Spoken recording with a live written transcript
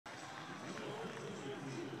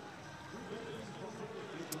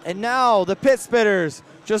And now the Pit Spitters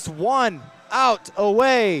just one out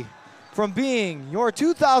away from being your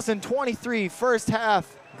 2023 first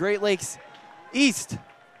half Great Lakes East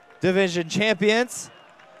Division champions.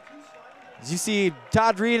 As you see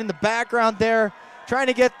Todd Reed in the background there, trying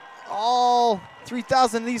to get all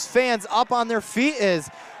 3,000 of these fans up on their feet. Is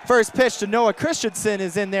first pitch to Noah Christensen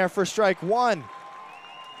is in there for strike one.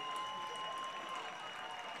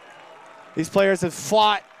 These players have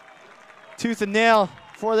fought tooth and nail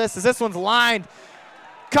for this, as this one's lined.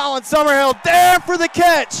 Colin Summerhill there for the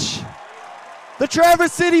catch. The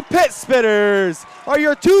Traverse City Pit Spitters are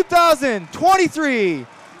your 2023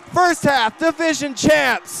 first half division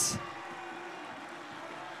champs.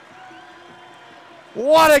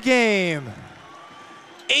 What a game.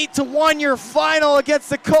 8-1 your final against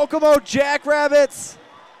the Kokomo Jackrabbits.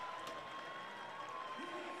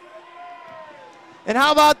 And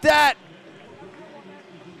how about that?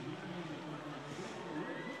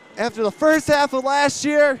 After the first half of last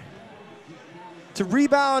year, to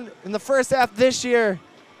rebound in the first half this year,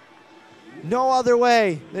 no other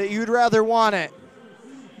way that you'd rather want it.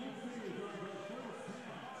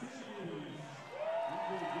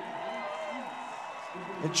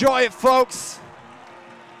 Enjoy it, folks.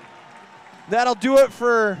 That'll do it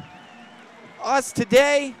for us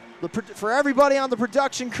today, for everybody on the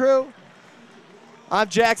production crew. I'm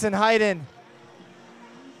Jackson Hayden,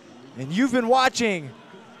 and you've been watching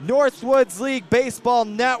Northwoods League Baseball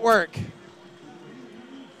Network.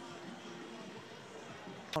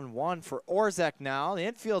 1-1 for Orzek now. The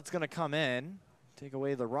infield's going to come in, take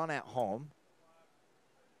away the run at home.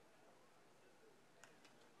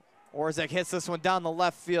 Orzek hits this one down the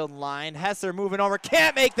left field line. Hesser moving over,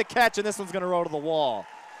 can't make the catch, and this one's going to roll to the wall.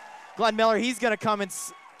 Glenn Miller, he's going to come in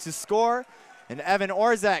to score, and Evan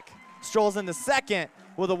Orzek strolls into second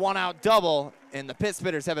with a one-out double, and the Pit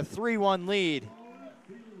Spitters have a 3-1 lead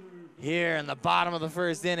here in the bottom of the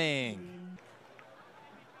first inning.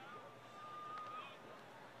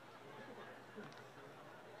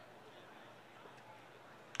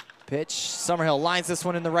 Pitch, Summerhill lines this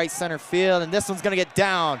one in the right center field, and this one's going to get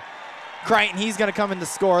down. Crichton, he's going to come in to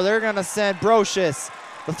score. They're going to send Brocious.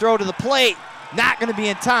 The throw to the plate, not going to be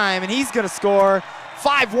in time, and he's going to score.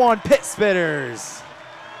 5-1 Pit Spitters.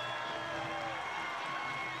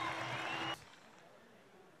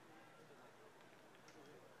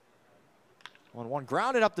 One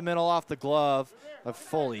grounded up the middle off the glove of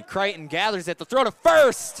Foley. Crichton gathers it. The throw to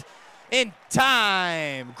first in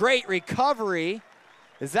time. Great recovery,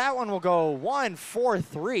 as that one will go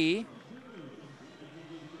 1-4-3.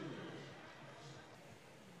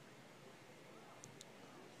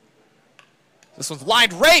 This one's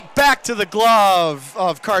lined right back to the glove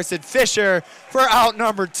of Carson Fisher for out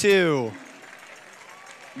number 2.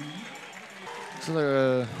 So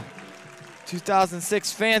the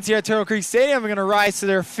 2006 fans here at Turtle Creek Stadium are going to rise to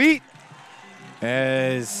their feet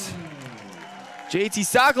as JT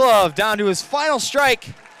Sokolov down to his final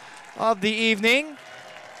strike of the evening.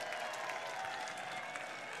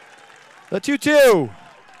 The 2-2.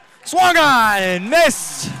 Swung on and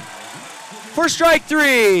missed for strike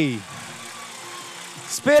 3.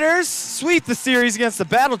 Spitters sweep the series against the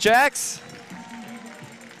Battle Jacks.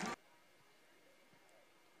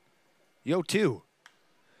 Yo, 2.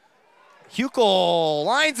 Huckel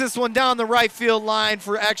lines this one down the right field line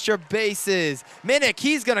for extra bases. Minnick,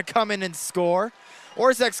 he's going to come in and score.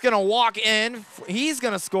 Orzek's going to walk in. He's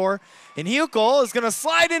going to score. And Huckel is going to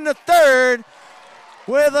slide into third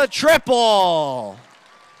with a triple.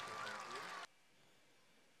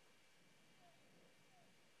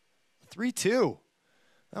 Three-two.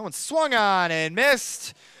 That one swung on and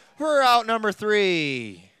missed for out number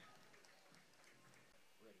 3.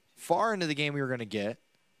 Far into the game we were going to get.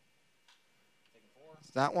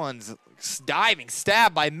 That one's diving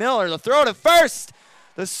stab by Miller. The throw to first.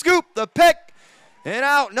 The scoop, the pick, and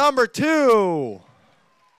out number 2.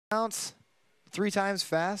 Counts 3 times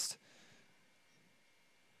fast.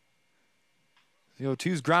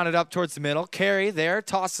 0-2's grounded up towards the middle. Carey there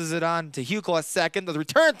tosses it on to Huckel at second. The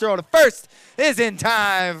return throw to first is in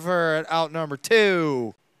time for out number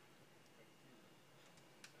 2.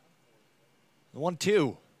 The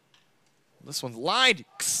 1-2. This one's lined,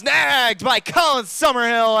 snagged by Colin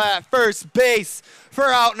Summerhill at first base for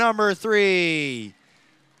out number 3.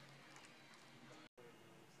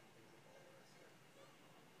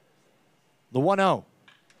 The 1-0.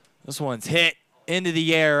 This one's hit into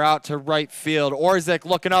the air out to right field. Orzek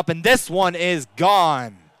looking up, and this one is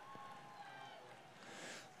gone.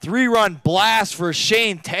 3-run blast for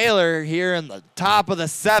Shane Taylor here in the top of the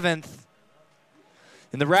 7th.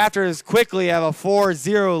 And the Raptors quickly have a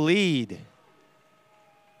 4-0 lead.